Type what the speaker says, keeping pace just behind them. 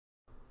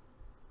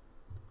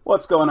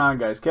What's going on,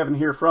 guys? Kevin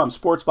here from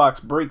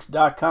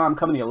SportsBoxBreaks.com,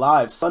 coming to you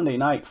live Sunday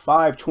night,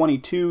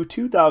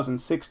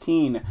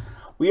 5/22/2016.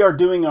 We are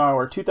doing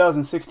our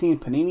 2016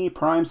 Panini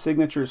Prime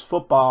Signatures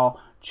Football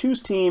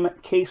Choose Team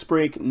Case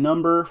Break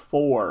number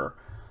 4.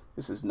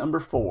 This is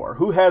number 4.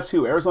 Who has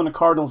who? Arizona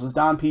Cardinals is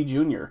Don P.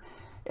 Jr.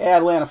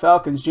 Atlanta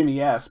Falcons,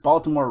 Jimmy S.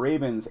 Baltimore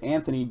Ravens,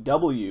 Anthony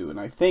W. And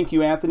I thank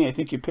you, Anthony. I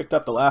think you picked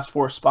up the last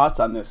 4 spots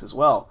on this as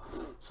well.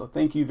 So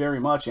thank you very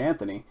much,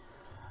 Anthony.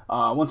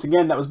 Once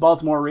again, that was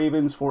Baltimore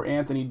Ravens for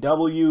Anthony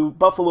W.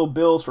 Buffalo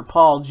Bills for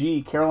Paul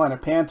G. Carolina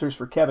Panthers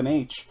for Kevin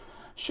H.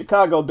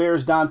 Chicago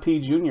Bears, Don P.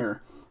 Jr.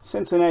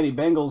 Cincinnati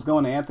Bengals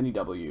going to Anthony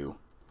W.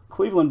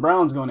 Cleveland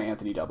Browns going to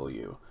Anthony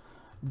W.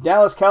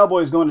 Dallas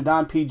Cowboys going to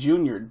Don P.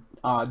 Jr.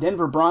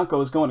 Denver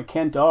Broncos going to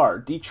Kent R.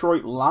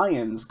 Detroit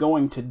Lions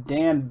going to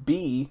Dan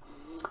B.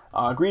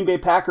 Green Bay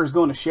Packers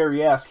going to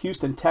Sherry S.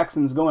 Houston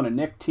Texans going to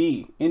Nick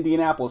T.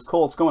 Indianapolis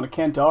Colts going to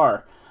Kent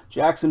R.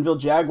 Jacksonville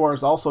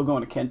Jaguars also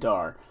going to Kent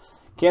R.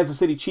 Kansas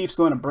City Chiefs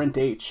going to Brent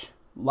H.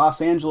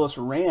 Los Angeles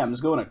Rams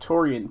going to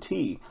Torian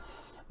T.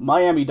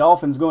 Miami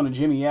Dolphins going to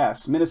Jimmy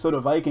S. Minnesota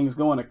Vikings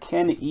going to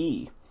Ken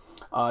E.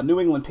 New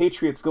England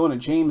Patriots going to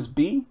James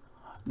B.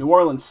 New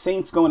Orleans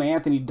Saints going to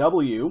Anthony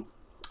W.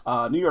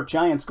 New York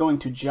Giants going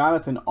to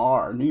Jonathan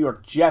R. New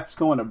York Jets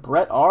going to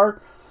Brett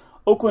R.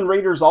 Oakland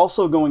Raiders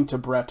also going to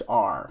Brett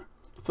R.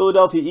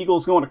 Philadelphia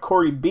Eagles going to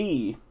Corey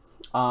B.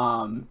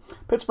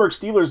 Pittsburgh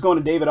Steelers going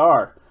to David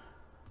R.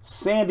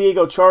 San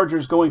Diego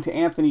Chargers going to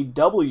Anthony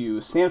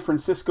W. San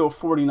Francisco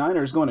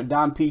 49ers going to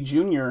Don P.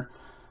 Jr.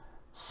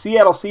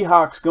 Seattle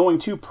Seahawks going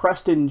to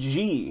Preston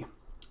G.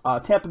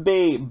 Tampa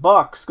Bay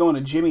Bucks going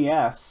to Jimmy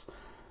S.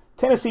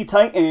 Tennessee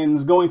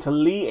Titans going to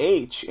Lee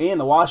H. And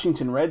the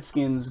Washington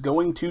Redskins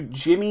going to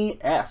Jimmy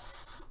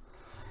S.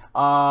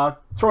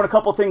 Throwing a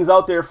couple things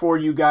out there for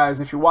you guys.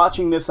 If you're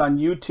watching this on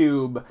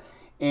YouTube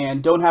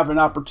and don't have an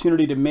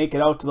opportunity to make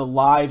it out to the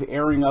live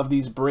airing of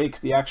these breaks,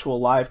 the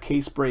actual live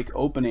case break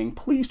opening,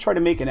 please try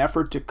to make an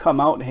effort to come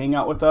out and hang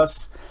out with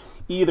us,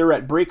 either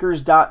at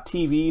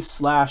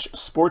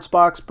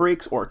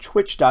breakers.tv/sportsboxbreaks or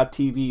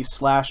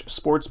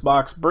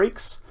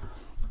twitch.tv/sportsboxbreaks.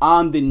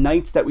 On the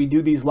nights that we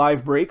do these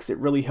live breaks, it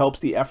really helps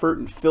the effort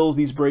and fills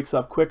these breaks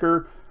up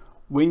quicker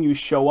when you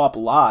show up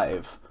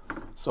live.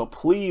 So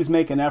please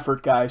make an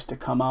effort, guys, to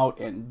come out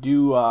and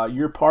do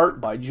your part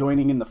by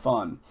joining in the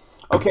fun.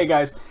 Okay,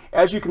 guys,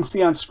 as you can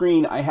see on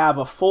screen, I have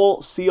a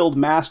full sealed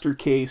master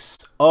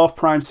case of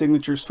Prime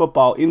Signatures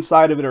Football.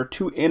 Inside of it are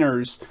 2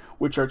 inners,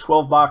 which are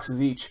 12 boxes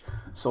each.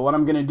 So what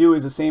I'm going to do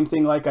is the same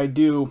thing like I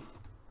do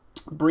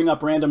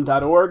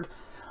bringuprandom.org.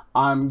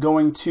 I'm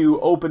going to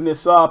open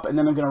this up, and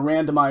then I'm going to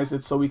randomize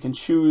it so we can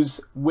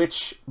choose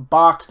which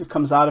box that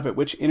comes out of it,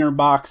 which inner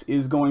box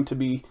is going to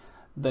be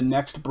the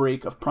next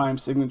break of Prime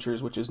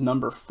Signatures, which is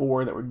number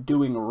 4 that we're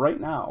doing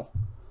right now.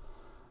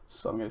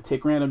 So I'm going to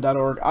take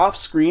random.org off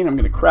screen. I'm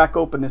going to crack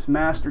open this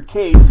master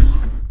case.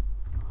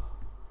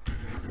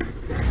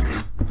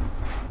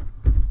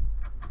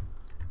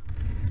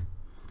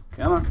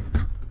 Come on.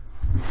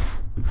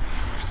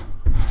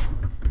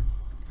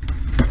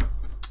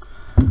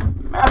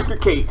 Master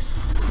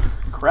case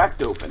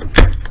cracked open.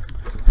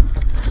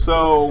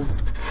 So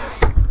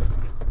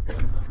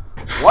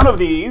one of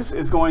these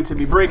is going to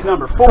be break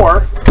number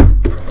 4.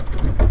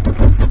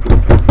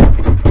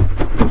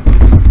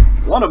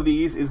 One of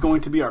these is going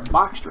to be our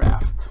box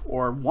draft,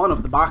 or one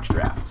of the box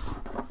drafts.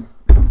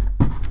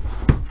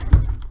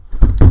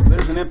 So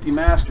there's an empty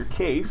master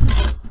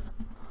case.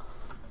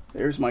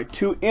 There's my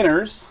 2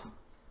 inners.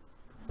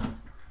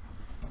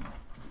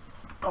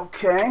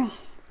 Okay.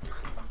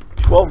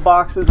 12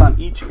 boxes on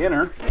each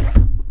inner.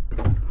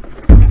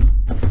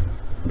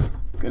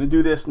 Gonna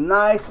do this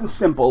nice and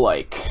simple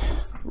like.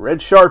 Red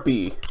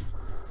Sharpie.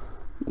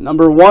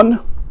 Number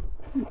 1,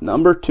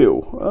 number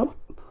 2. Oh,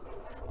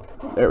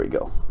 there we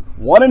go.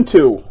 1 and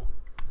 2.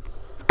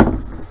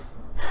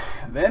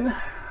 Then,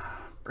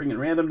 bringing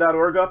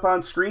random.org up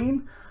on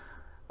screen,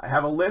 I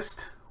have a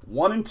list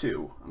 1 and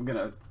 2. I'm going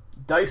to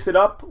dice it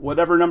up.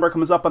 Whatever number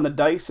comes up on the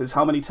dice is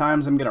how many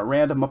times I'm going to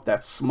random up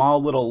that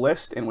small little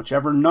list, and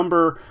whichever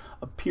number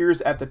appears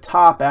at the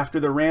top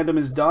after the random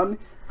is done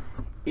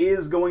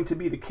is going to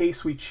be the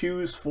case we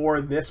choose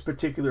for this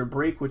particular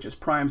break, which is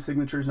Prime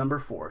Signatures number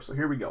 4. So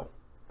here we go.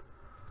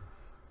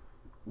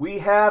 We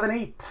have an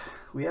 8.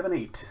 We have an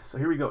 8. So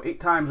here we go.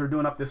 8 times we're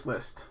doing up this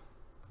list.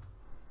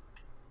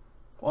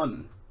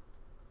 1,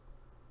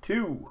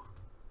 2,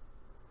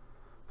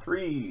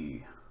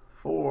 3,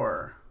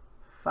 4,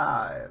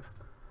 5,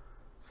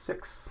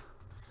 6,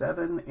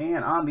 7,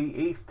 and on the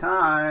 8th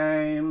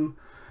time,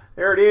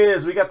 there it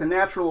is. We got the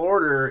natural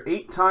order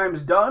 8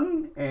 times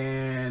done,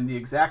 and the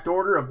exact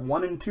order of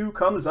 1 and 2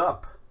 comes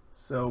up.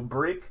 So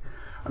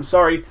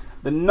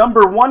the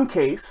number 1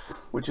 case,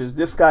 which is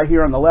this guy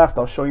here on the left,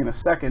 I'll show you in a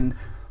second.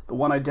 The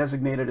one I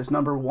designated as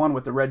number 1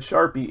 with the red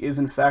Sharpie is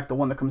in fact the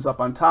one that comes up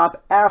on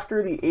top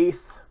after the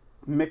 8th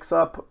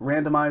mix-up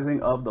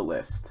randomizing of the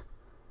list.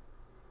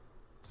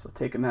 So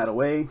taking that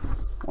away,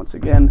 once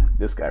again,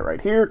 this guy right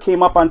here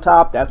came up on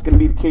top. That's going to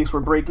be the case we're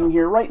breaking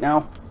here right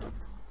now.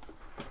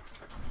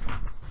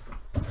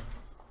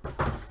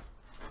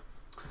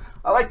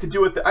 like to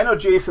do it. I know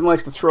Jason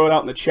likes to throw it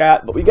out in the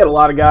chat, but we get a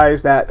lot of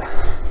guys that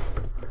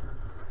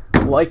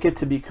like it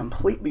to be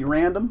completely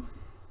random.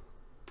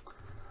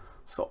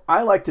 So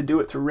I like to do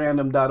it through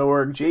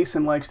random.org.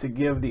 Jason likes to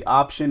give the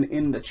option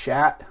in the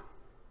chat.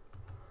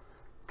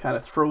 Kind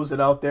of throws it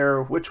out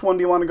there. Which one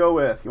do you want to go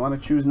with? You want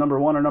to choose number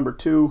 1 or number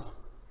 2?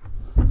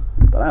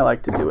 But I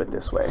like to do it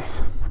this way.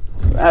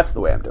 So that's the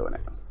way I'm doing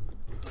it.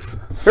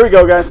 Here we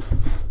go, guys.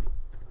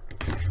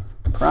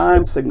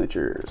 Prime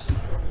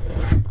signatures.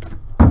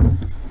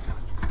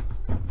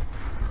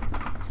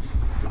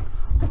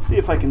 Let's see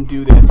if I can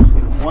do this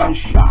in one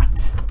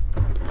shot.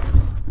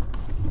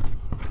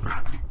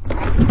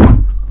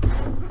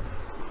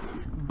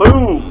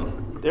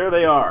 Boom! There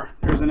they are.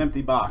 There's an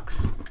empty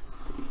box.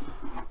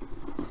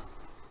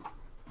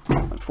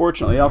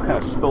 Unfortunately, all kind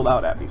of spilled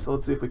out at me, so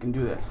let's see if we can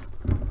do this.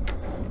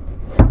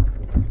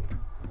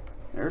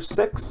 There's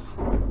 6.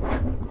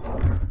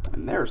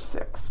 And there's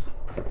 6.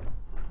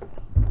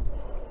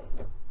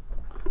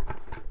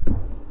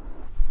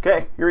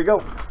 Okay, here we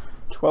go.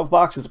 12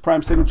 boxes of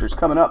prime signatures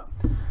coming up.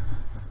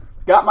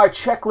 Got my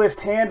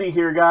checklist handy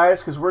here, guys,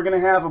 because we're going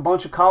to have a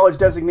bunch of college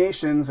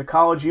designations, of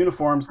college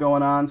uniforms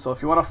going on. So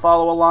if you want to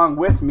follow along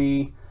with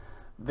me,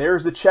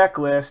 there's the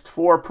checklist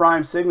for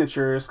prime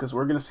signatures, because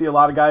we're going to see a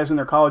lot of guys in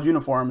their college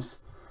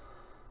uniforms.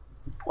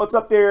 What's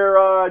up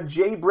there,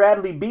 J.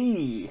 Bradley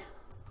B?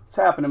 What's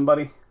happening,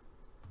 buddy?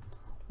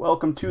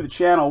 Welcome to the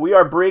channel. We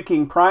are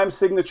breaking prime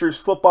signatures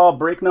football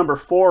break number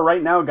 4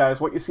 right now,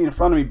 guys. What you see in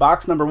front of me,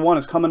 box number 1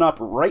 is coming up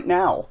right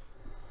now.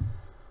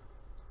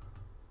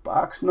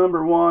 Box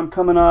number 1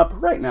 coming up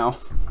right now.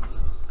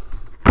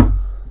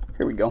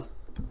 Here we go.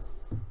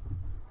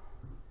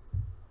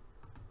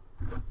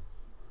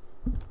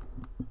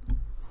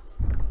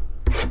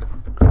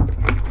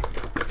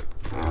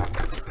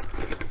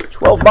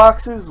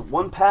 Boxes,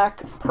 1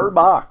 pack per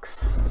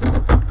box.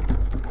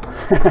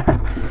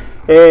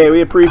 Hey,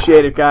 we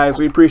appreciate it, guys.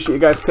 We appreciate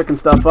you guys picking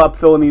stuff up,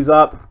 filling these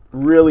up.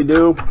 Really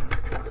do.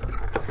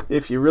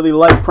 If you really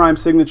like prime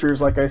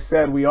signatures, like I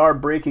said, we are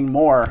breaking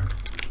more.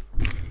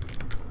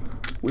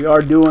 We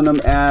are doing them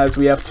as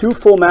we have 2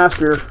 full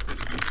master.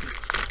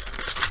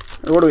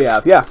 Or what do we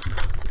have? Yeah.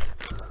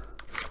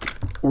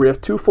 We have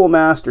 2 full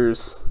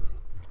masters,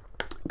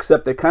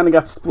 except they kind of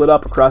got split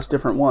up across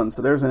different ones.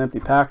 So there's an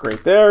empty pack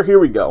right there. Here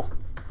we go.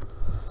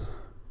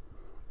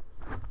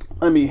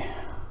 Let me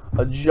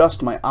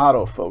adjust my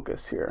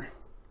autofocus here.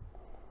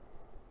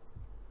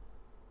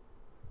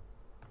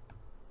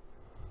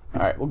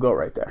 All right, we'll go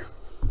right there.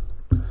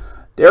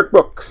 Derek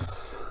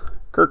Brooks,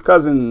 Kirk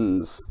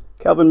Cousins,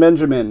 Calvin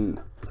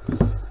Benjamin.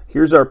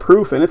 Here's our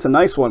proof, and it's a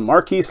nice one.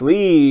 Marquise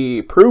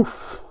Lee,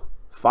 proof.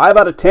 5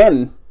 out of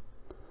 10.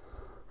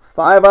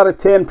 5 out of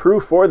 10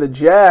 proof for the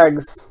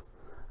Jags.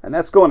 And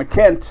that's going to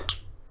Kent.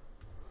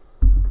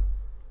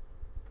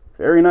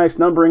 Very nice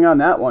numbering on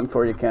that one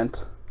for you,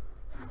 Kent.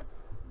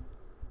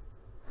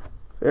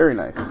 Very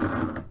nice.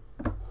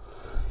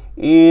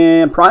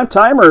 And prime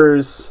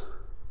timers,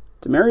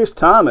 Demaryius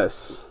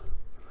Thomas.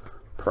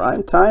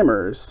 Prime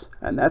timers,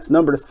 and that's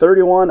number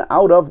 31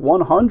 out of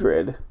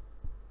 100.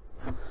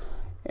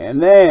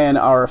 And then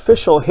our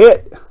official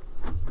hit,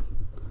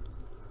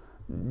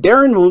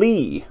 Darren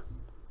Lee.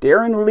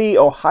 Darren Lee,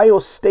 Ohio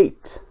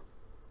State.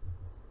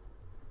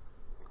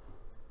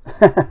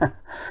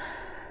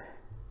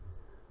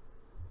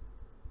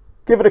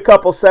 Give it a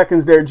couple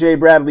seconds there, J.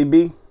 Bradley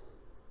B.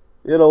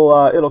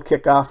 It'll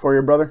kick off for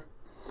you, brother.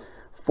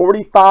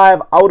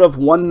 45 out of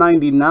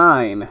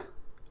 199.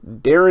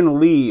 Darren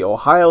Lee,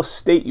 Ohio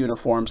State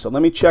uniform. So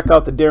let me check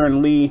out the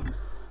Darren Lee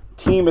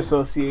team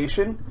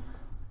association.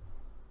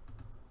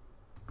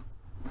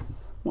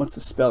 What's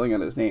the spelling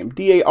on his name?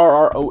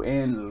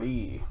 D-A-R-R-O-N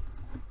Lee.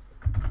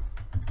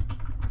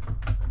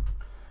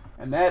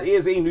 And that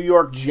is a New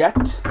York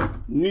Jet.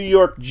 New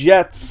York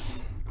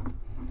Jets.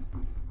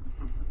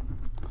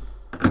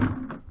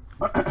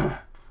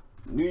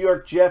 New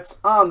York Jets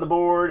on the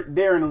board.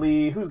 Darren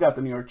Lee. Who's got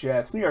the New York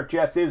Jets? New York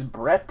Jets is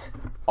Brett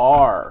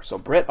R. So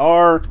Brett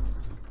R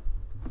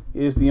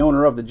is the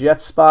owner of the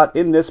Jets spot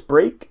in this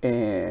break.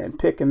 And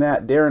picking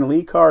that Darren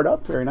Lee card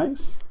up. Very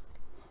nice.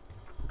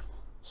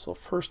 So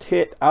first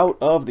hit out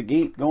of the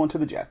gate going to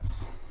the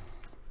Jets.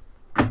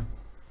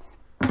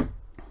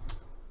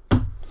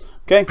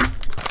 Okay.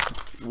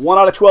 1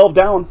 out of 12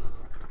 down.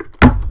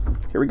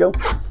 Here we go.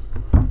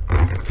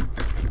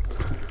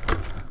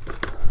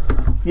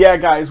 Yeah,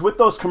 guys, with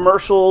those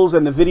commercials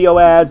and the video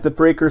ads that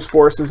Breakers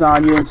forces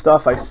on you and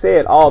stuff, I say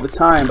it all the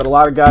time, but a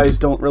lot of guys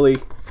don't really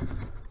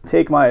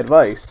take my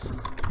advice.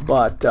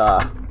 But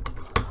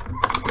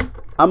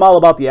I'm all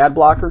about the ad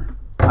blocker.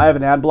 I have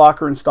an ad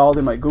blocker installed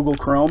in my Google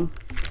Chrome,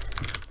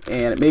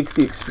 and it makes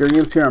the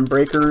experience here on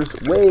Breakers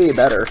way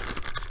better.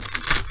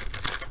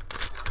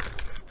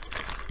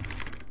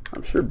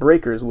 I'm sure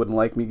Breakers wouldn't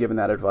like me giving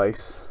that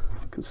advice,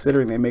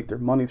 considering they make their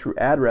money through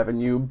ad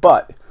revenue,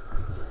 but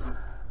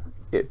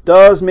it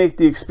does make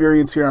the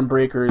experience here on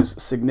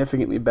Breakers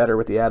significantly better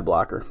with the ad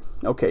blocker.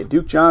 Okay,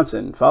 Duke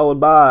Johnson,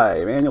 followed by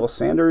Emmanuel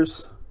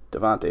Sanders,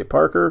 Devontae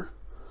Parker.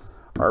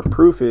 Our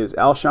proof is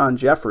Alshon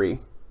Jeffrey.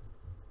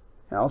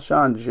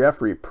 Alshon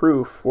Jeffrey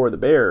proof for the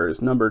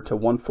Bears, numbered to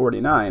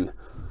 149.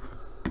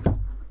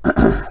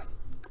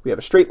 We have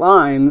a straight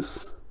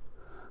lines.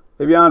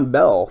 Le'Veon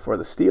Bell for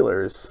the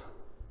Steelers.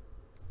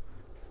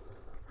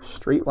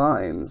 Straight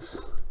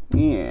lines.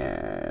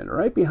 And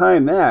right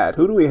behind that,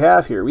 who do we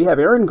have here? We have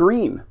Aaron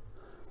Green.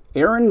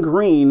 Aaron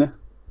Green,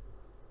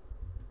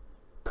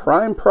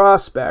 prime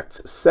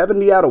prospects,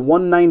 70 out of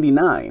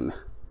 199.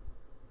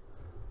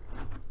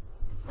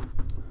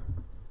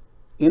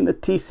 In the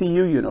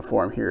TCU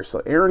uniform here.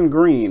 So Aaron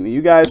Green,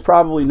 you guys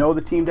probably know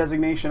the team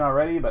designation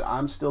already, but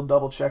I'm still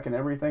double checking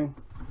everything.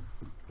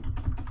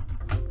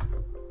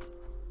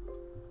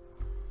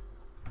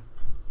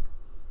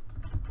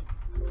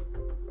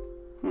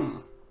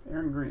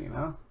 Aaron Green,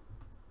 huh?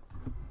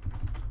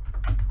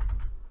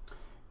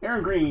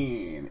 Aaron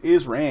Green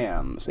is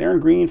Rams. Aaron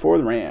Green for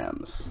the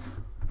Rams.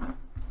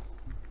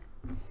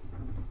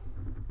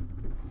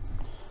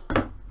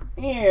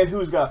 And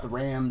who's got the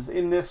Rams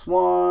in this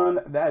one?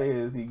 That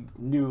is the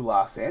new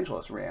Los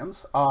Angeles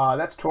Rams.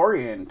 That's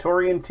Torian.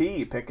 Torian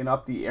T picking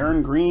up the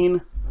Aaron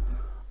Green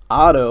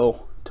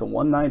auto to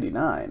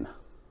 199.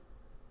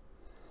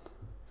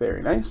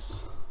 Very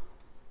nice.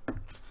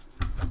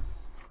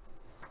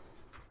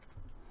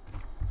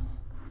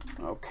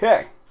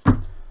 Okay.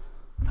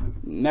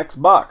 Next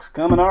box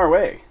coming our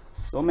way.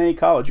 So many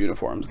college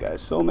uniforms,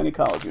 guys. So many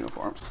college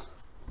uniforms.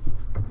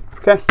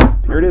 Okay,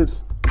 here it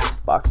is.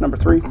 Box number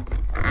 3.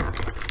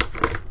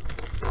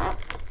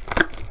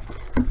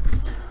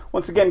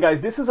 Once again,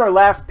 guys, this is our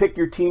last pick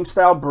your team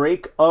style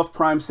break of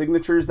prime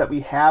signatures that we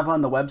have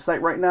on the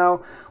website right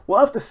now. We'll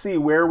have to see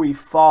where we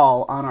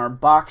fall on our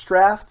box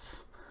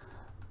drafts.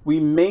 We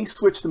may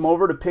switch them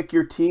over to pick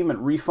your team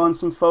and refund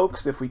some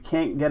folks if we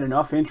can't get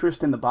enough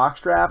interest in the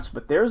box drafts.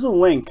 But there's a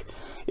link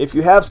if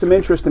you have some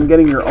interest in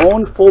getting your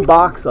own full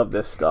box of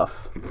this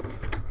stuff.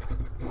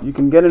 You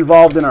can get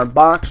involved in our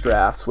box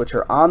drafts, which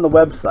are on the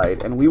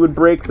website, and we would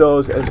break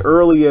those as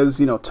early as,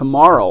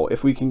 tomorrow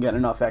if we can get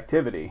enough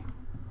activity.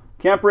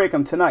 Can't break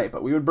them tonight,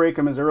 but we would break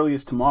them as early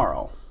as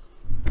tomorrow.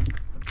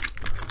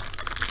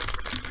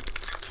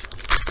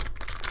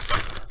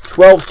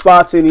 12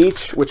 spots in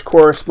each, which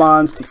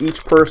corresponds to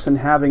each person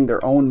having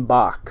their own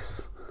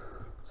box.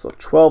 So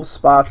 12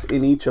 spots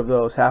in each of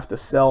those have to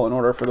sell in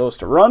order for those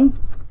to run.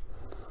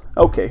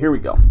 Okay, here we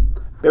go.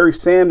 Barry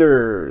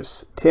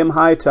Sanders, Tim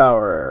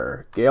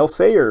Hightower, Gale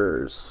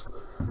Sayers.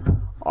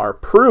 Our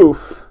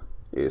proof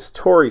is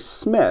Torrey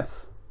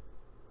Smith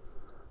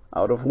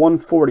out of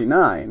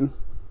 149.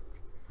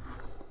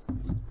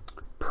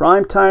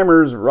 Prime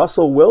timers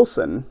Russell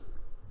Wilson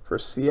for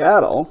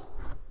Seattle.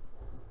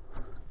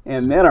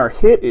 And then our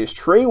hit is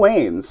Trey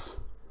Waynes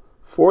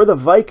for the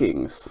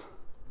Vikings.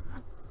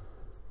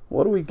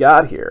 What do we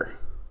got here?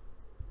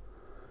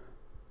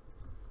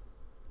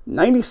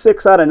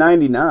 96 out of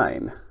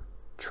 99.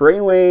 Trey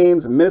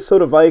Waynes,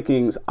 Minnesota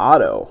Vikings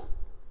auto.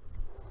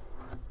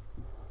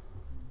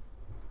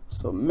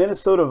 So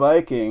Minnesota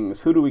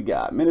Vikings, who do we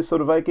got?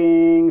 Minnesota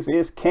Vikings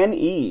is Ken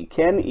E.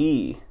 Ken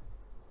E.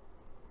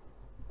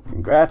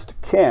 Congrats to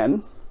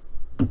Ken.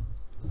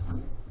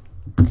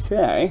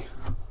 Okay.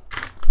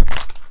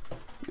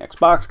 Next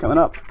box coming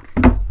up.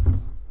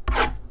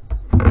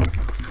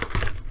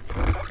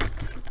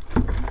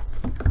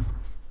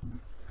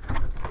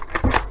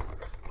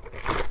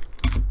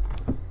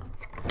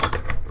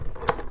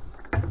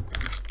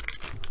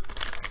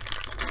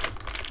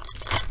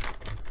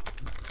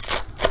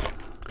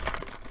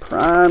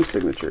 Prime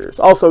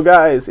signatures. Also,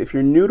 guys, if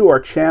you're new to our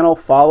channel,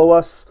 follow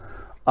us.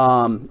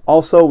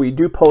 Also, we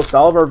do post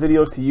all of our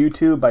videos to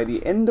YouTube by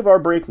the end of our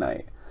break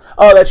night.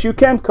 Oh, that's you,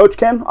 Ken? Coach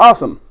Ken?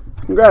 Awesome.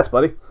 Congrats,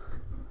 buddy.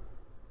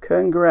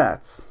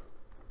 Congrats.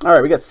 All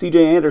right, we got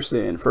C.J.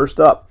 Anderson first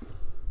up.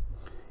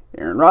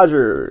 Aaron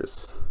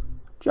Rodgers.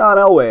 John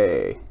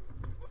Elway.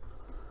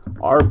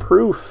 Our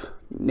proof,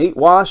 Nate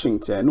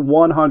Washington,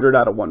 100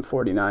 out of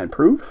 149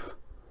 proof.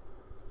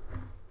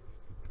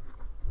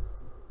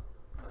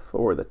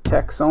 For the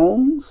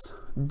Texans,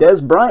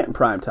 Des Bryant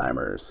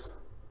Primetimers.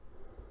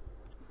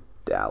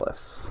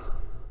 Dallas.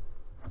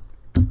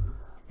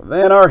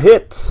 Then our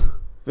hit,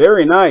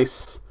 very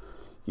nice.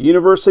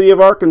 University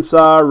of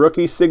Arkansas,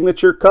 rookie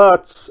signature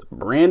cuts,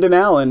 Brandon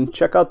Allen.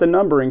 Check out the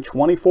numbering,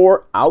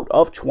 24 out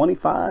of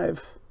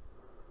 25.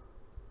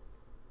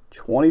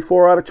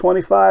 24 out of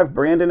 25,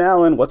 Brandon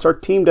Allen. What's our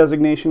team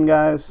designation,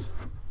 guys?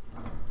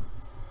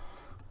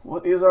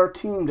 What is our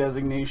team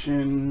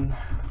designation?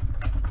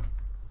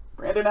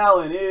 Brandon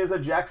Allen is a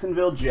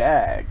Jacksonville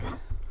Jag.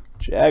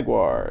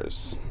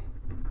 Jaguars.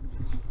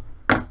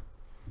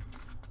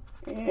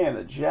 And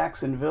the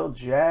Jacksonville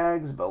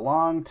Jags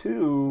belong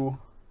to...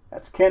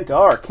 That's Kent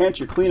R. Kent,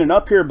 you're cleaning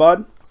up here,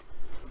 bud.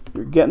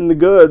 You're getting the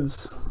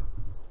goods.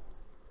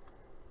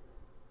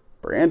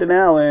 Brandon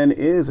Allen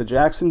is a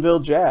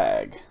Jacksonville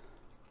Jag.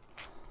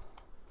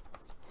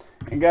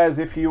 And guys,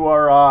 if you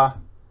are,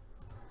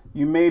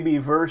 you may be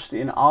versed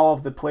in all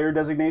of the player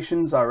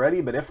designations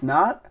already, but if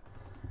not,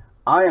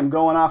 I am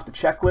going off the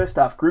checklist,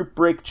 off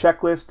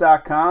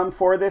SportsBoxBreaks.com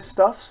for this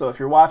stuff. So if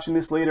you're watching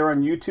this later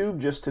on YouTube,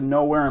 just to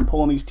know where I'm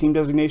pulling these team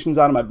designations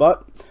out of my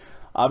butt.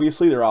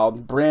 Obviously, they're all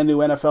brand new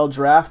NFL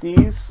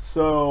draftees,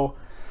 so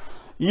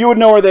you would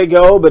know where they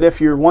go. But if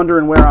you're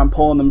wondering where I'm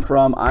pulling them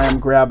from, I am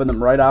grabbing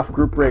them right off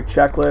Group Break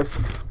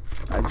Checklist.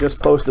 I just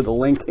posted the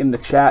link in the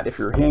chat if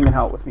you're hanging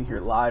out with me here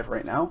live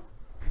right now.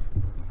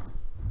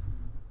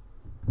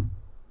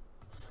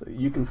 So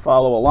you can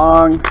follow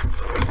along,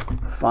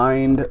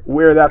 find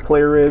where that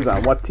player is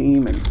on what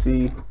team, and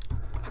see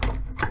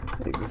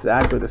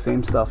exactly the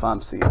same stuff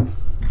I'm seeing.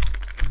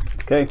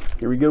 Okay,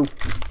 here we go.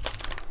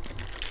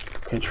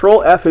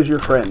 Control F is your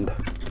friend.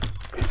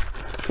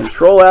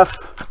 Control F,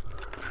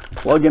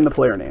 plug in the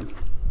player name.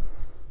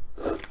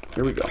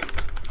 Here we go.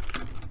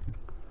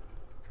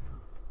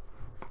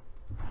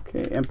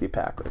 Okay, empty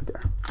pack right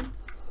there.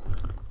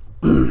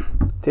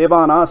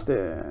 Tavon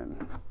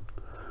Austin.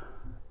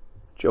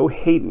 Joe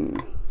Hayden.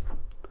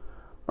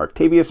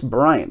 Martavius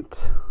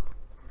Bryant.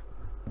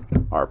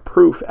 Our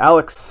proof,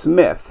 Alex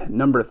Smith,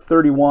 number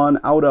 31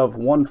 out of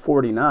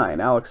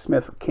 149. Alex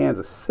Smith for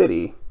Kansas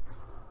City.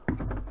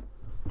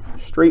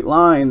 Straight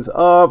lines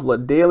of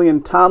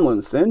LaDainian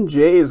Tomlinson,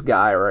 Jay's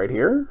guy right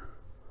here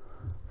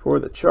for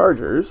the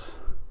Chargers.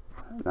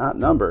 Not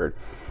numbered.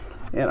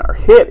 And our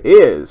hit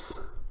is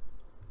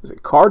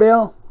it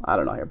Cardale? I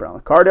don't know here, Brown.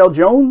 Cardale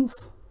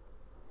Jones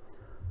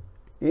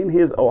in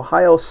his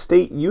Ohio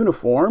State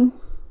uniform.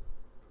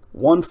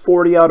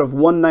 140 out of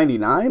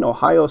 199.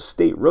 Ohio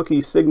State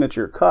rookie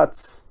signature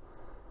cuts.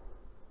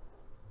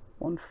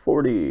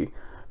 140.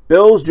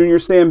 Bills, Junior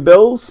Sam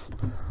Bills.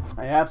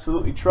 I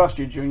absolutely trust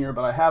you, Junior,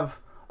 but I have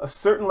a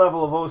certain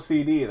level of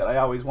OCD that I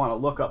always want to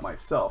look up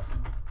myself.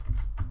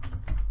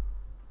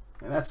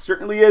 And that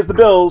certainly is the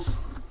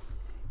Bills.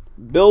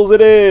 Bills it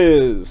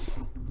is.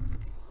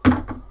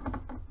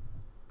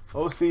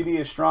 OCD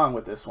is strong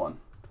with this one.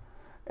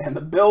 And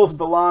the Bills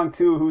belong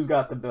to, who's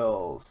got the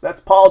Bills?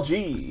 That's Paul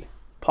G.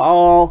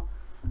 Paul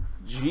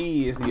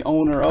G is the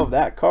owner of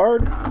that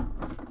card.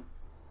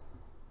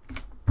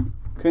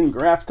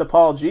 Congrats to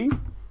Paul G.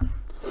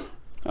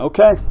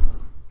 Okay.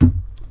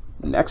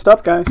 Next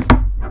up, guys.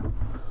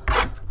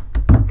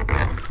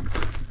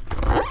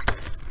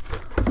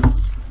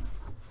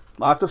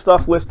 Lots of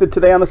stuff listed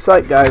today on the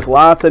site, guys.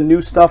 Lots of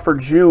new stuff for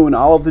June.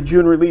 All of the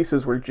June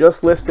releases were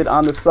just listed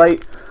on the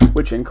site,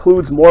 which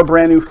includes more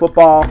brand new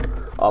football,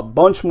 a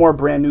bunch more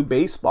brand new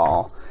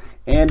baseball,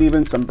 and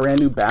even some brand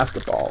new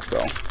basketball. So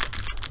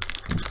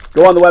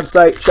go on the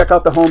website, check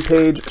out the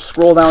homepage,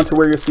 scroll down to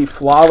where you see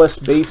Flawless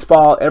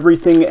Baseball.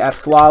 Everything at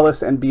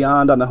Flawless and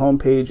beyond on the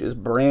homepage is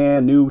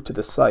brand new to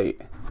the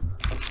site.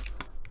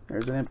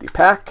 There's an empty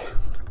pack.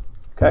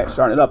 Okay,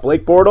 starting it up.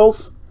 Blake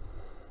Bortles.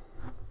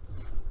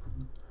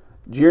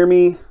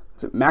 Jeremy,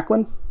 is it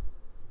Macklin?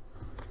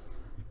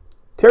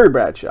 Terry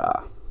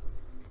Bradshaw.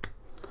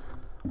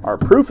 Our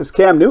proof is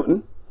Cam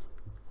Newton.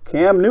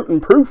 Cam Newton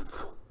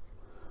proof.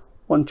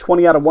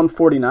 120 out of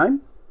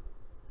 149.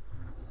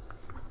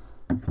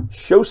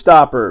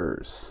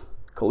 Showstoppers.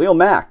 Khalil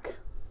Mack.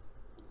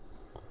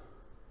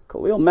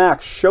 Khalil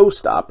Mack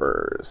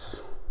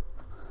Showstoppers.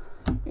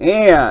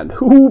 And,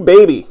 ooh,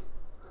 baby.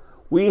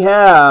 We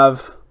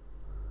have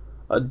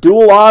a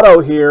dual auto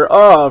here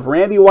of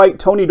Randy White,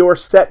 Tony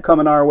Dorsett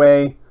coming our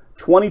way.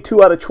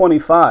 22 out of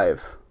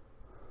 25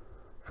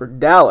 for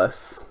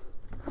Dallas.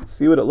 Let's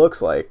see what it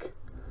looks like.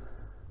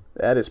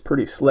 That is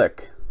pretty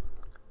slick.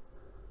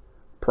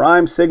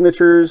 Prime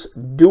Signatures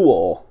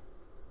Dual.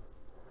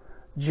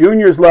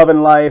 Junior's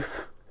loving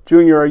life.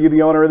 Junior, are you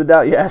the owner of the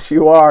Dallas? Yes,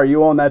 you are.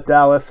 You own that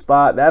Dallas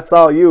spot. That's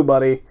all you,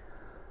 buddy.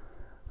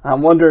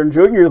 I'm wondering,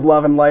 Junior's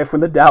loving life when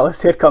the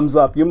Dallas hit comes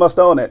up. You must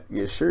own it.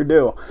 You sure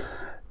do.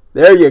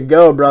 There you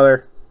go,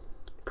 brother.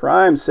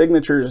 Prime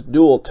Signatures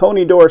Dual.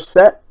 Tony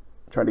Dorsett.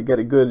 Trying to get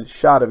a good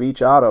shot of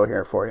each auto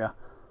here for you.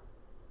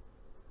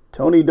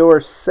 Tony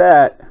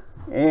Dorsett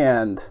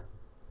and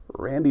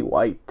Randy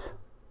White.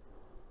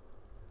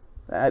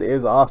 That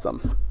is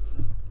awesome.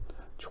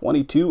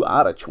 22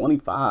 out of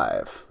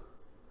 25.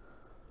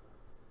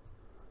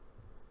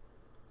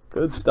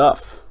 Good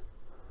stuff.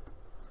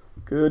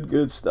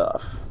 Good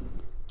stuff.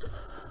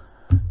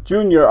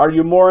 Junior, are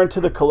you more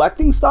into the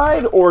collecting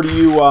side, or do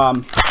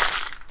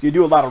you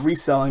do a lot of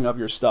reselling of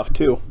your stuff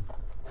too?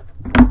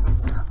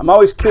 I'm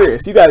always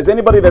curious. You guys,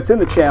 anybody that's in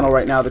the channel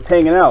right now that's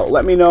hanging out,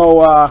 let me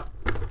know.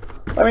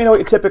 Let me know what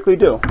you typically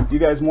do. Do you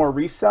guys more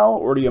resell,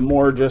 or do you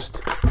more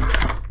just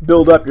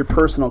build up your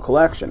personal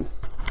collection?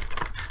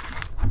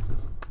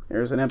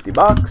 Here's an empty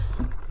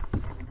box.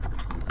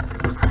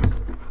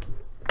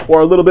 Or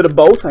a little bit of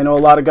both. I know a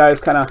lot of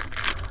guys kind of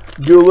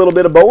do a little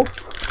bit of both.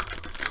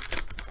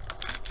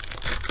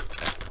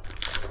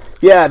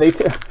 Yeah,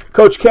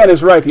 Coach Ken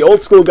is right. The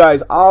old school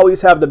guys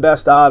always have the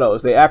best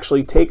autos. They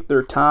actually take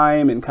their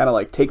time and kind of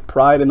like take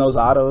pride in those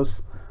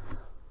autos.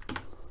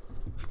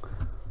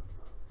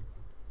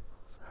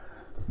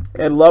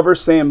 Ed Lover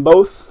saying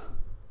both.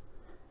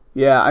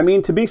 Yeah, I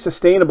mean, to be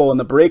sustainable in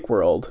the break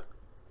world,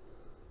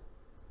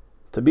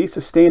 I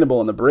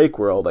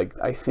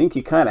think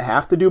you kind of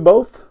have to do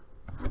both.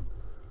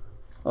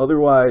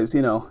 Otherwise,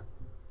 you know,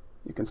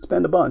 you can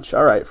spend a bunch.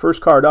 All right,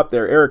 first card up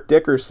there, Eric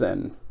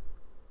Dickerson.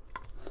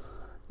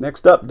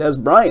 Next up, Des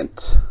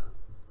Bryant.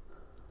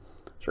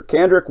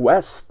 Jerkandrick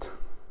West.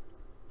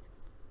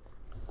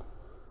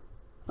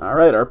 All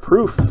right, our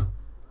proof,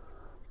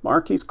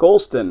 Marquise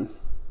Colston.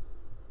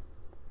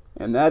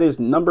 And that is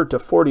numbered to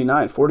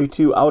 49,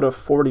 42 out of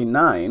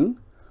 49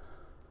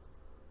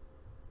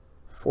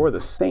 for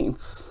the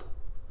Saints.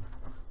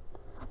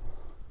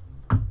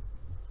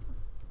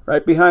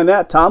 Right behind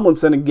that,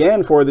 Tomlinson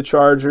again for the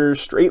Chargers.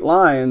 Straight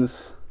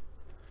lines.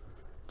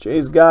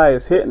 Jay's guy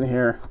is hitting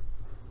here.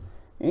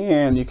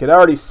 And you could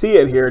already see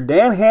it here.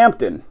 Dan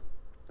Hampton.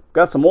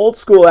 Got some old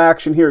school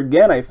action here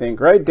again, I think,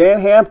 right?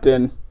 Dan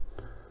Hampton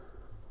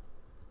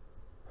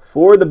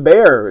for the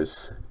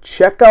Bears.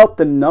 Check out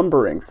the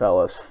numbering,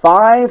 fellas.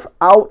 5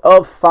 out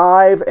of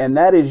 5, and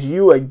that is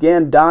you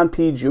again, Don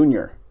P.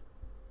 Jr.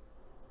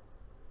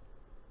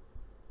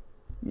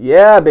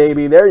 Yeah,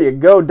 baby, there you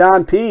go,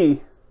 Don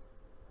P.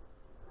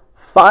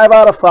 5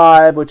 out of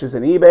 5, which is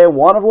an eBay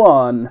 1 of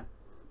 1.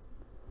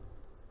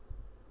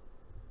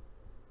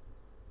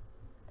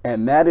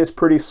 And that is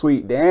pretty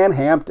sweet. Dan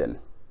Hampton.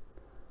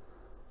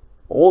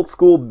 Old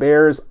school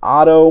Bears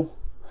auto,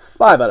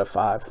 5 out of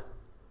 5.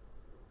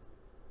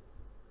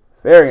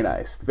 Very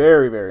nice.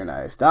 Very, very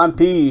nice. Don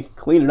P,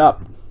 clean it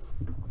up.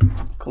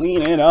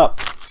 Clean it up.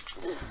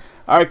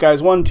 All right,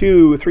 guys. 1,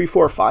 2, 3,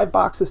 4, 5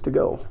 boxes to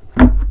go.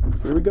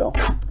 Here we go.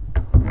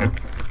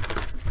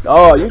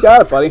 Oh, you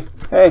got it, buddy.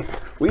 Hey,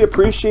 we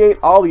appreciate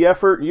all the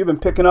effort. You've been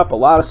picking up a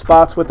lot of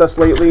spots with us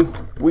lately.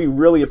 We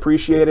really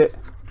appreciate it.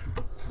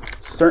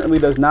 Certainly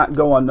does not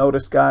go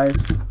unnoticed,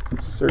 guys.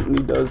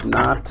 Certainly does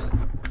not.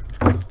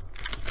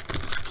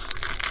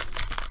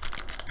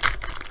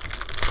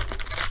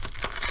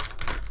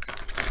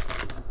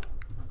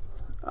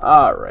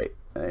 All right,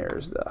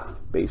 there's the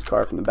base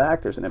card from the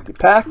back. There's an empty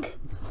pack.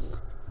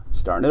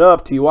 Starting it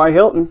up, T.Y.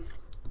 Hilton,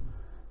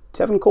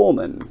 Tevin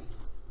Coleman,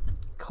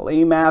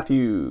 Clay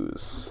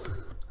Matthews,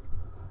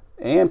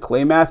 and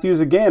Clay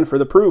Matthews again for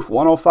the proof,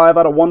 105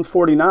 out of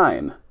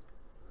 149.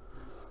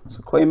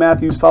 So Clay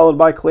Matthews followed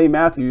by Clay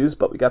Matthews,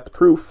 but we got the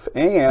proof.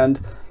 And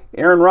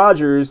Aaron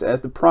Rodgers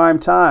as the prime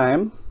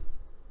time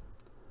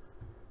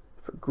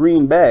for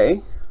Green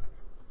Bay.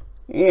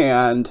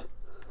 And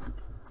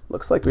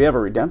looks like we have a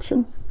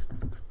redemption.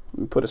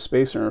 Let me put a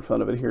spacer in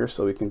front of it here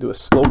so we can do a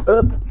slow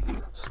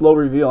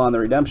reveal on the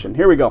redemption.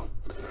 Here we go.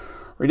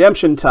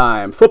 Redemption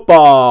time.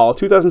 Football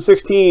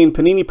 2016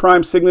 Panini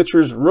Prime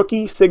Signatures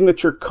rookie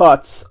signature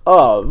cuts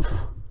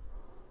of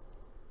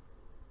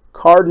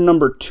card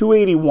number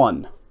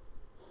 281.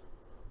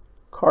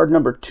 Card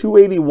number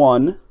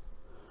 281,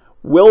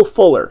 Will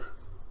Fuller.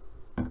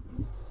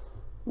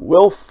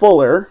 Will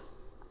Fuller.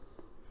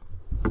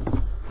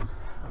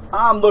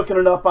 I'm looking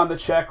it up on the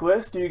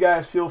checklist. You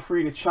guys feel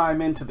free to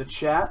chime into the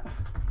chat.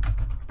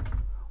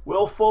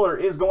 Will Fuller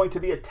is going to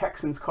be a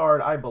Texans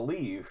card, I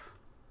believe.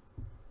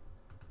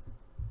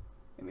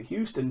 And the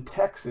Houston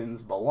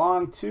Texans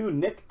belong to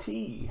Nick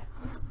T.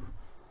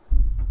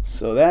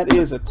 So that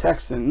is a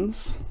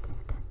Texans.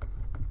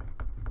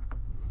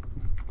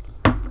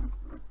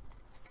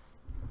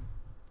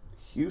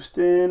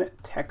 Houston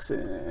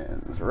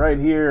Texans. Right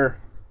here.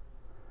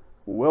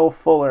 Will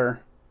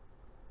Fuller.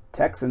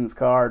 Texans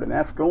card, and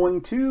that's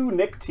going to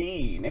Nick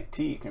T. Nick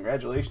T,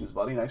 congratulations,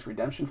 buddy. Nice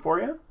redemption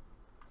for you.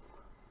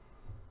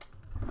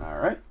 All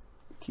right,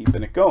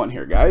 keeping it going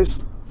here,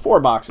 guys. 4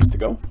 boxes to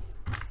go.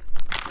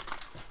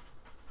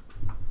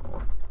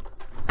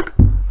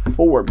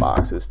 4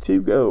 boxes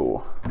to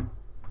go.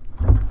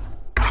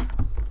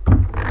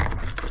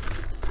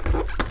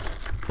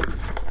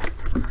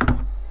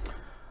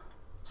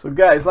 So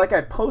guys, like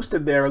I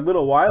posted there a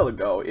little while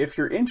ago, if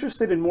you're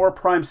interested in more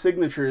Prime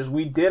Signatures,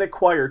 we did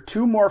acquire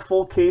 2 more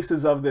full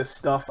cases of this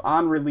stuff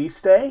on release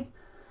day.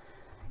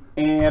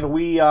 And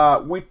we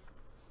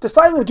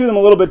decided to do them a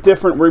little bit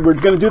different. We're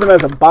going to do them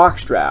as a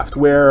box draft,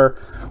 where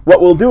what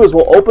we'll do is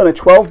we'll open a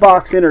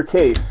 12-box inner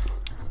case.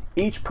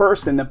 Each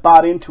person that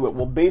bought into it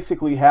will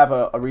basically have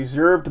a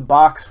reserved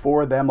box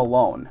for them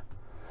alone.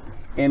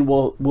 And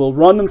we'll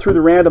run them through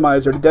the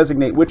randomizer to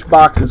designate which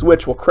box is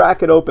which. We'll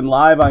crack it open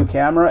live on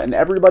camera, and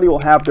everybody will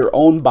have their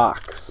own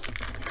box.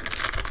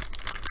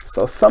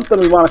 So something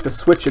we wanted to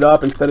switch it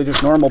up instead of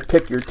just normal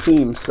pick your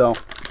team. So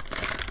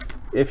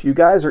if you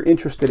guys are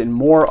interested in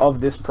more of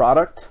this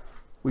product,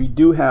 we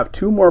do have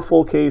 2 more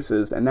full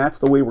cases, and that's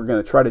the way we're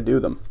going to try to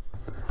do them,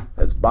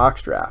 as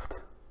box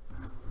draft.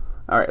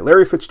 All right,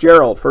 Larry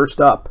Fitzgerald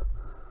first up.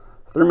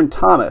 Thurman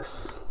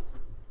Thomas.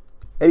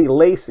 Eddie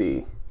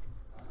Lacy.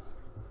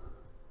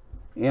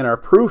 And our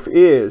proof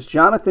is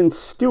Jonathan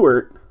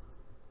Stewart,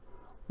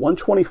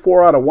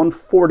 124 out of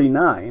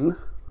 149.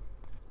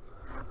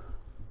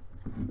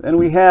 Then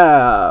we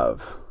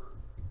have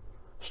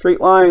straight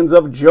lines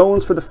of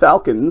Jones for the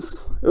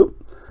Falcons.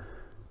 Oop.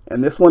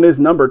 And this one is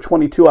number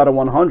 22 out of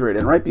 100.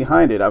 And right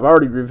behind it, I've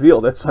already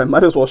revealed it, so I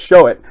might as well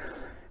show it.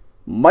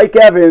 Mike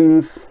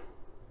Evans,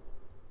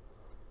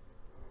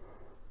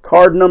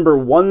 card number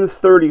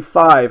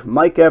 135.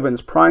 Mike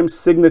Evans, Prime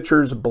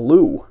Signatures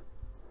Blue.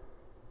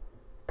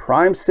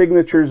 Prime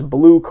Signatures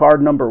blue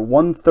card number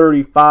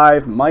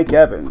 135, Mike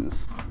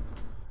Evans.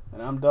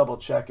 And I'm double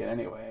checking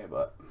anyway,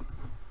 but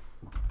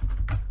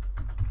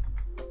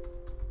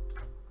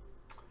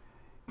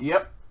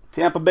yep,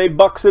 Tampa Bay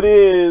Bucks it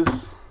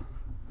is.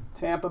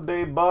 Tampa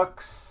Bay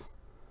Bucks.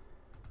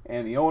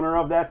 And the owner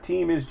of that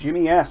team is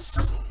Jimmy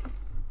S.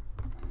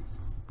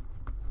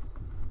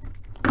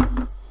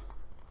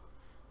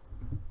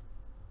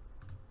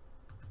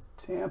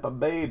 Tampa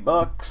Bay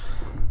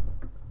Bucks.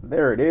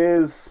 There it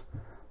is.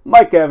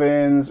 Mike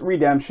Evans,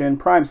 redemption,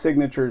 Prime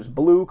Signatures,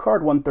 blue,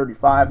 card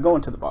 135,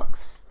 going to the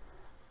Bucks.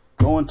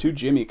 Going to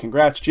Jimmy.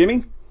 Congrats,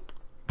 Jimmy.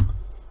 All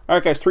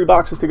right, guys, 3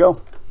 boxes to go.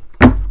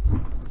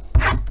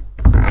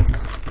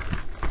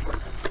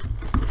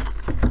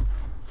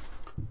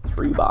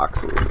 Three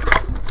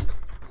boxes.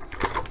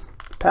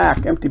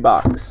 Pack, empty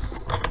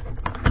box.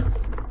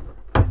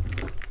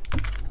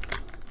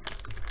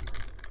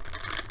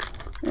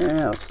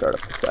 Yeah, let's start up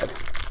this side.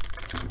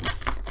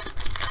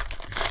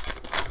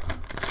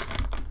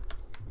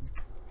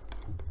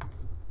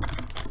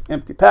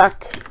 Empty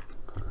pack.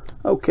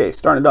 Okay,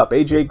 starting it up.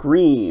 AJ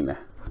Green.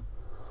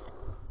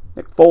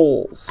 Nick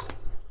Foles.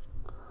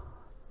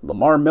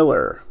 Lamar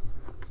Miller.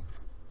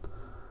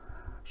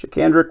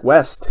 Shakandrick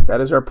West.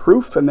 That is our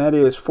proof, and that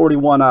is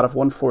 41 out of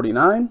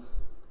 149.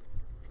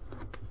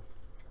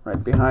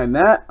 Right behind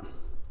that,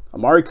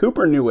 Amari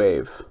Cooper, New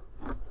Wave.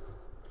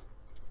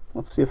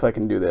 Let's see if I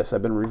can do this.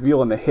 I've been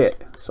revealing the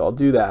hit, so I'll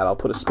do that. I'll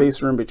put a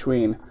spacer in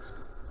between.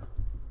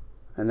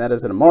 And that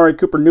is an Amari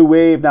Cooper, New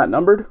Wave, not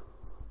numbered.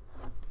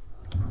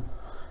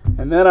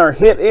 And then our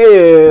hit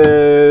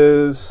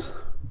is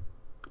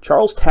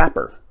Charles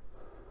Tapper.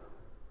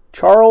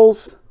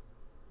 Charles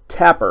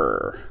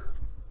Tapper.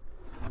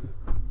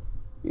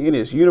 In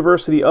his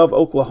University of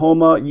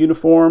Oklahoma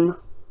uniform.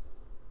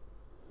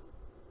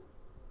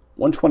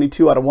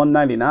 122 out of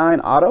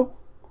 199, auto.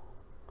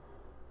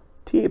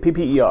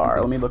 T-A-P-P-E-R.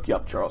 Let me look you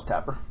up, Charles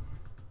Tapper.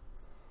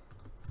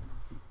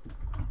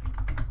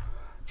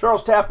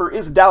 Charles Tapper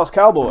is a Dallas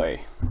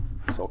Cowboy.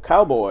 So,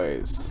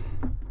 Cowboys.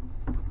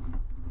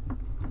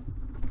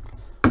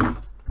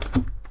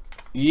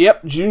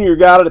 Yep, Junior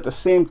got it at the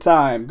same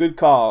time. Good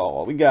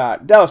call. We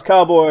got Dallas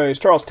Cowboys,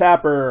 Charles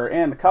Tapper,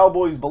 and the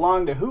Cowboys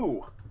belong to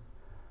who?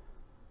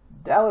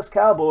 Dallas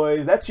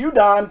Cowboys. That's you,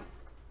 Don.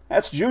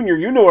 That's Junior.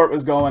 You knew where it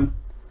was going.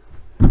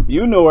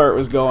 You knew where it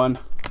was going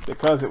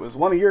because it was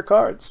one of your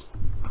cards.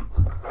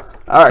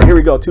 All right, here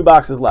we go. 2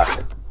 boxes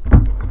left.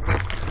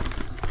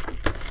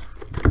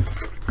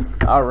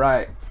 All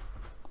right.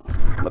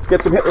 Let's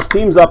get some hitless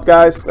teams up,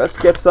 guys. Let's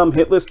get some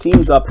hitless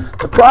teams up.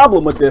 The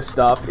problem with this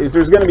stuff is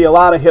there's going to be a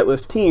lot of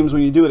hitless teams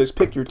when you do it as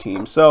pick your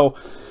team. So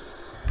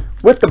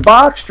with the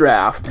box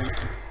draft,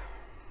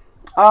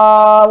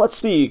 let's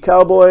see.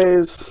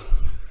 Cowboys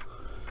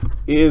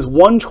is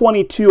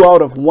 122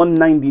 out of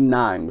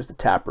 199 was the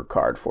Tapper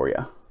card for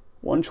you.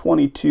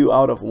 122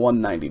 out of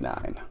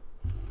 199.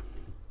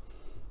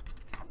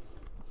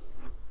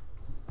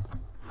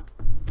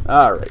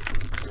 All right.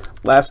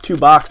 Last 2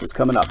 boxes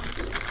coming up.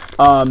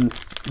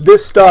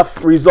 This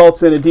stuff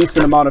results in a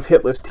decent amount of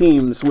hitless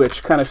teams,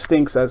 which kind of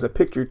stinks as a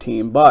pick your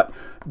team. But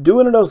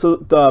doing it as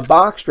the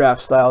box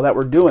draft style that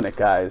we're doing it,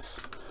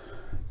 guys,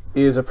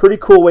 is a pretty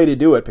cool way to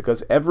do it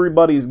because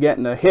everybody's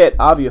getting a hit,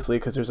 obviously,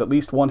 because there's at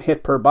least 1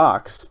 hit per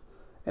box.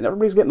 And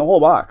everybody's getting the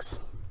whole box.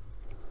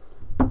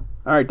 All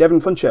right,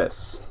 Devin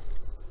Funchess.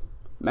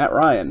 Matt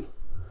Ryan.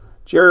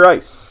 Jerry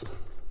Rice.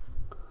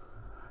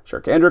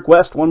 Sharkandrick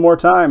West one more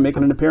time,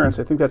 making an appearance.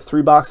 I think that's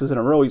 3 boxes in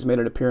a row he's made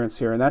an appearance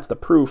here, and that's the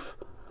proof.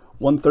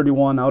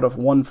 131 out of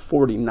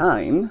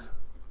 149.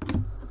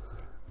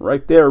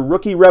 Right there,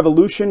 Rookie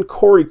Revolution,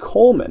 Corey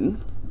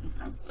Coleman.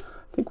 I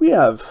think we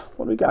have,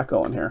 what do we got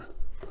going here?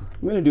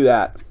 I'm going to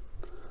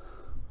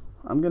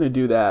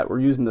do that. We're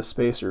using the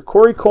spacer.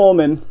 Corey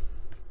Coleman,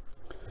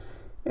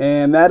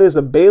 and that is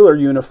a Baylor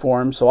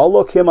uniform, so I'll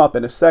look him up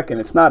in a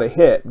second. It's not a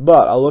hit,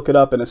 but I'll look it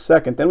up in a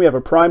second. Then we have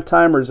a Prime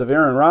Timers of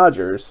Aaron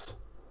Rodgers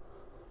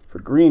for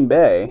Green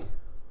Bay.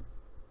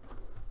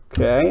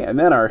 Okay, and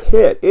then our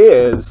hit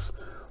is,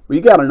 we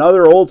got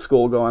another old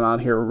school going on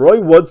here. Roy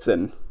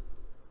Woodson.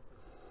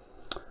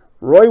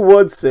 Roy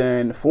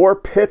Woodson for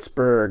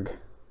Pittsburgh.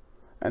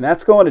 And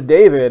that's going to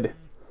David,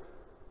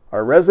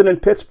 our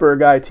resident Pittsburgh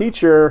guy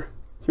teacher.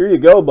 Here you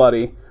go,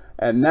 buddy.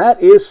 And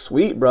that is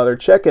sweet, brother.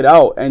 Check it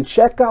out. And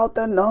check out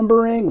the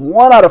numbering.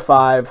 1 out of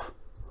 5.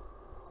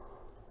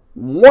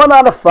 1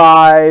 out of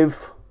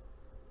 5.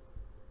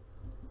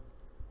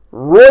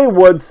 Roy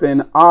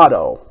Woodson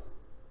auto.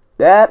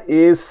 That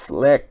is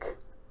slick.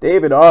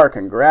 David R.,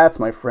 congrats,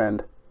 my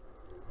friend.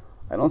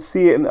 I don't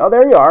see it. Oh,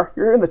 there you are.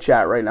 You're in the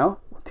chat right now.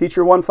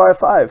 Teacher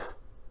 155.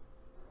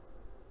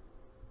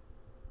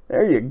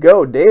 There you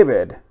go,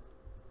 David.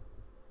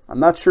 I'm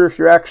not sure if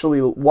you're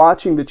actually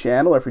watching the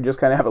channel or if you just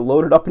kind of have it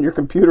loaded up in your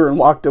computer and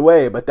walked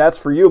away, but that's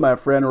for you, my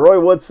friend. Roy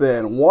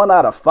Woodson, 1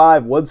 out of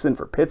 5 Woodson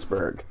for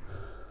Pittsburgh.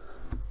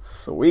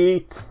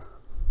 Sweet.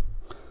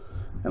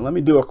 And let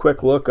me do a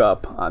quick look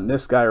up on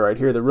this guy right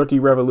here, the Rookie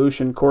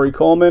Revolution, Corey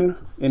Coleman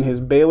in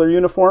his Baylor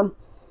uniform.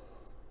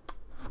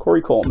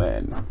 Corey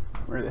Coleman.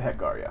 Where the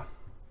heck are you?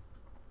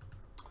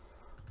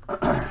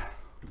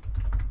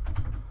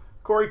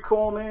 Corey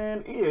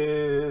Coleman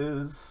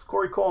is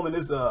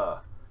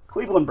a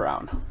Cleveland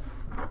Brown.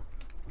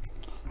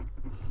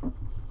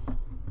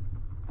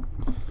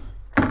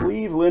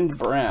 Cleveland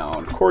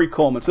Brown. Corey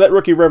Coleman. So that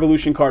Rookie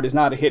Revolution card is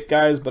not a hit,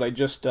 guys, but I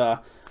just,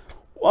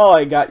 while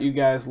I got you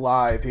guys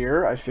live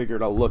here, I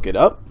figured I'll look it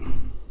up.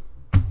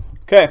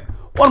 Okay,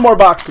 one more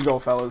box to go,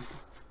 fellas.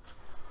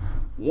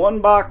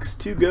 One box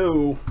to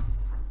go.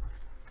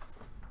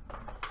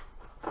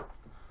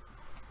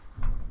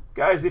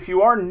 Guys, if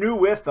you are new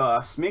with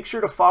us, make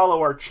sure to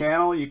follow our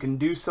channel. You can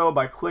do so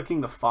by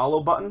clicking the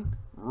follow button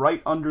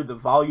right under the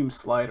volume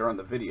slider on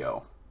the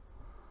video.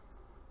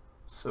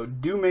 So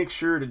do make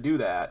sure to do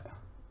that.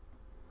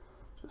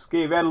 Just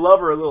gave Ed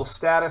Lover a little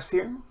status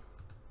here.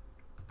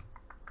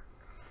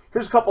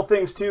 Here's a couple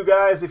things too,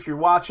 guys. If you're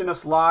watching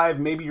us live,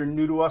 maybe you're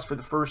new to us for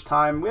the first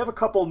time, we have a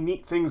couple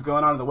neat things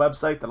going on the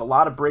website that a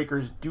lot of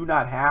breakers do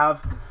not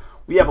have.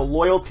 We have a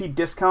loyalty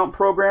discount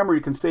program where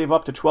you can save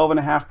up to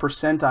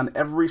 12.5% on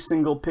every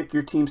single pick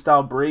your team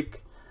style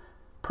break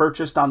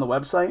purchased on the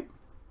website.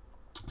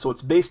 So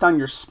it's based on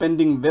your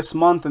spending this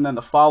month, and then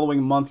the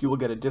following month you will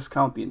get a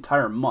discount the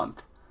entire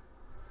month.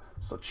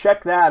 So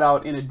check that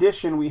out. In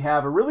addition, we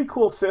have a really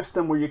cool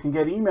system where you can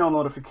get email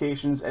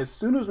notifications as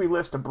soon as we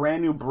list a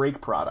brand new break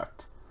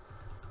product.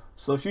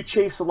 So if you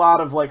chase a lot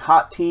of like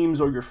hot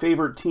teams or your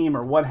favorite team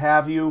or what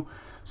have you,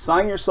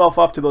 sign yourself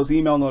up to those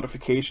email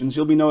notifications.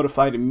 You'll be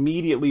notified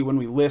immediately when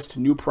we list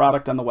new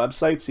product on the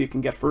website so you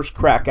can get first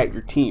crack at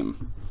your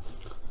team.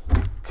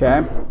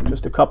 Okay,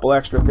 just a couple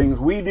extra things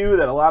we do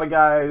that a lot of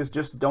guys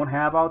just don't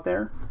have out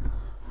there.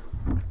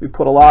 We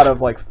put a lot of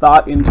like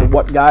thought into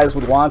what guys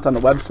would want on the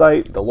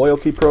website, the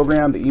loyalty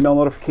program, the email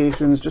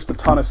notifications, just a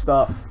ton of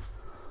stuff.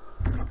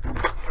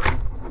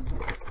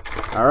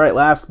 All right,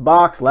 last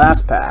box,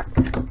 last pack.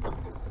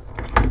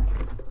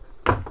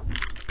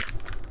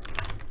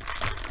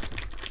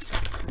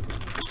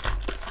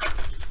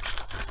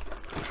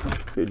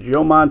 See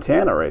Joe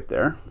Montana right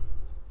there.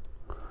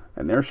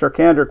 And there's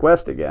Sharkandrick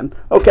West again.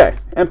 Okay,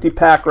 empty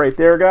pack right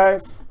there,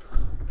 guys.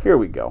 Here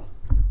we go.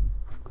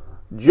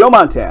 Joe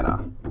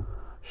Montana,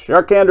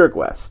 Sharkandrick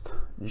West,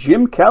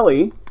 Jim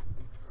Kelly,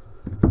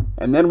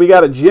 and then we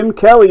got a Jim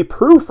Kelly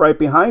proof right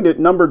behind it,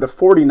 numbered to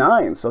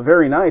 49. So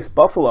very nice.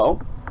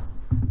 Buffalo.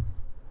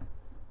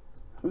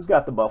 Who's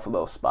got the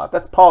Buffalo spot?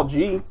 That's Paul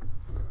G.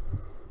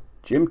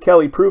 Jim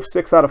Kelly proof,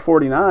 6 out of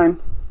 49.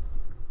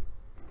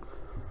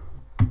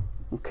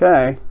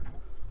 Okay.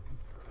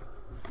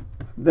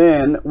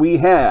 Then we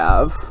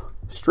have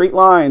straight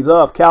lines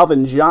of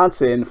Calvin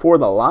Johnson for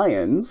the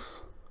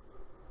Lions.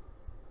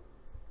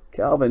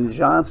 Calvin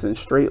Johnson,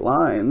 straight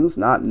lines,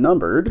 not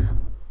numbered.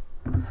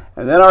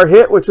 And then our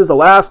hit, which is the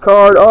last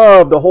card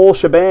of the whole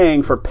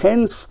shebang for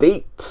Penn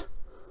State.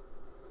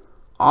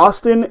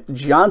 Austin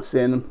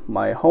Johnson,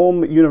 my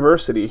home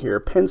university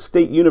here, Penn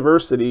State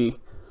University.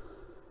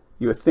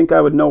 You would think I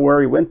would know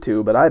where he went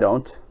to, but I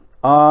don't.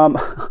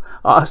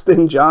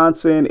 Austin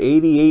Johnson,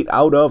 88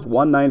 out of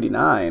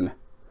 199.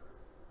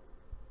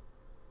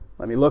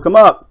 Let me look him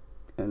up,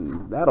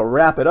 and that'll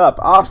wrap it up.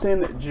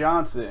 Austin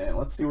Johnson.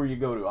 Let's see where you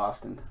go to,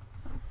 Austin.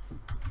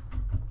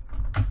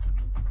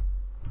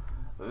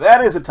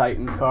 That is a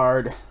Titans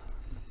card.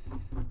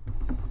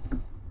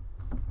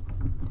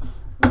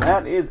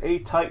 That is a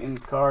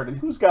Titans card. And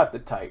who's got the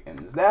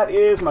Titans? That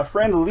is my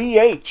friend Lee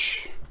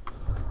H.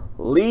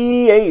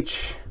 Lee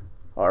H.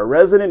 Our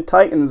resident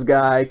Titans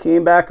guy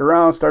came back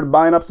around, started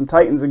buying up some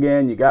Titans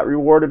again. You got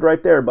rewarded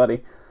right there,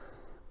 buddy.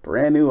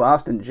 Brand new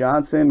Austin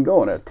Johnson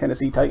going to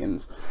Tennessee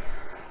Titans.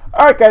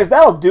 All right, guys,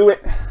 that'll do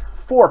it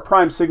for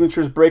Prime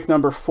Signatures break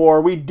number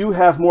 4. We do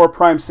have more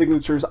Prime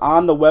Signatures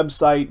on the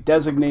website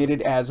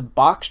designated as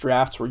box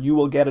drafts, where you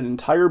will get an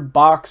entire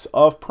box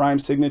of Prime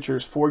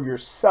Signatures for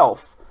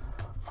yourself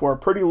for a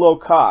pretty low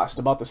cost,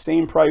 about the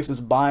same price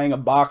as buying a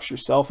box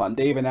yourself on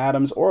Dave &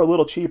 Adams, or a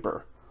little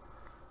cheaper.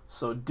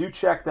 So do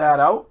check that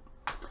out.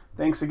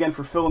 Thanks again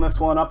for filling this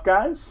one up,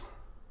 guys.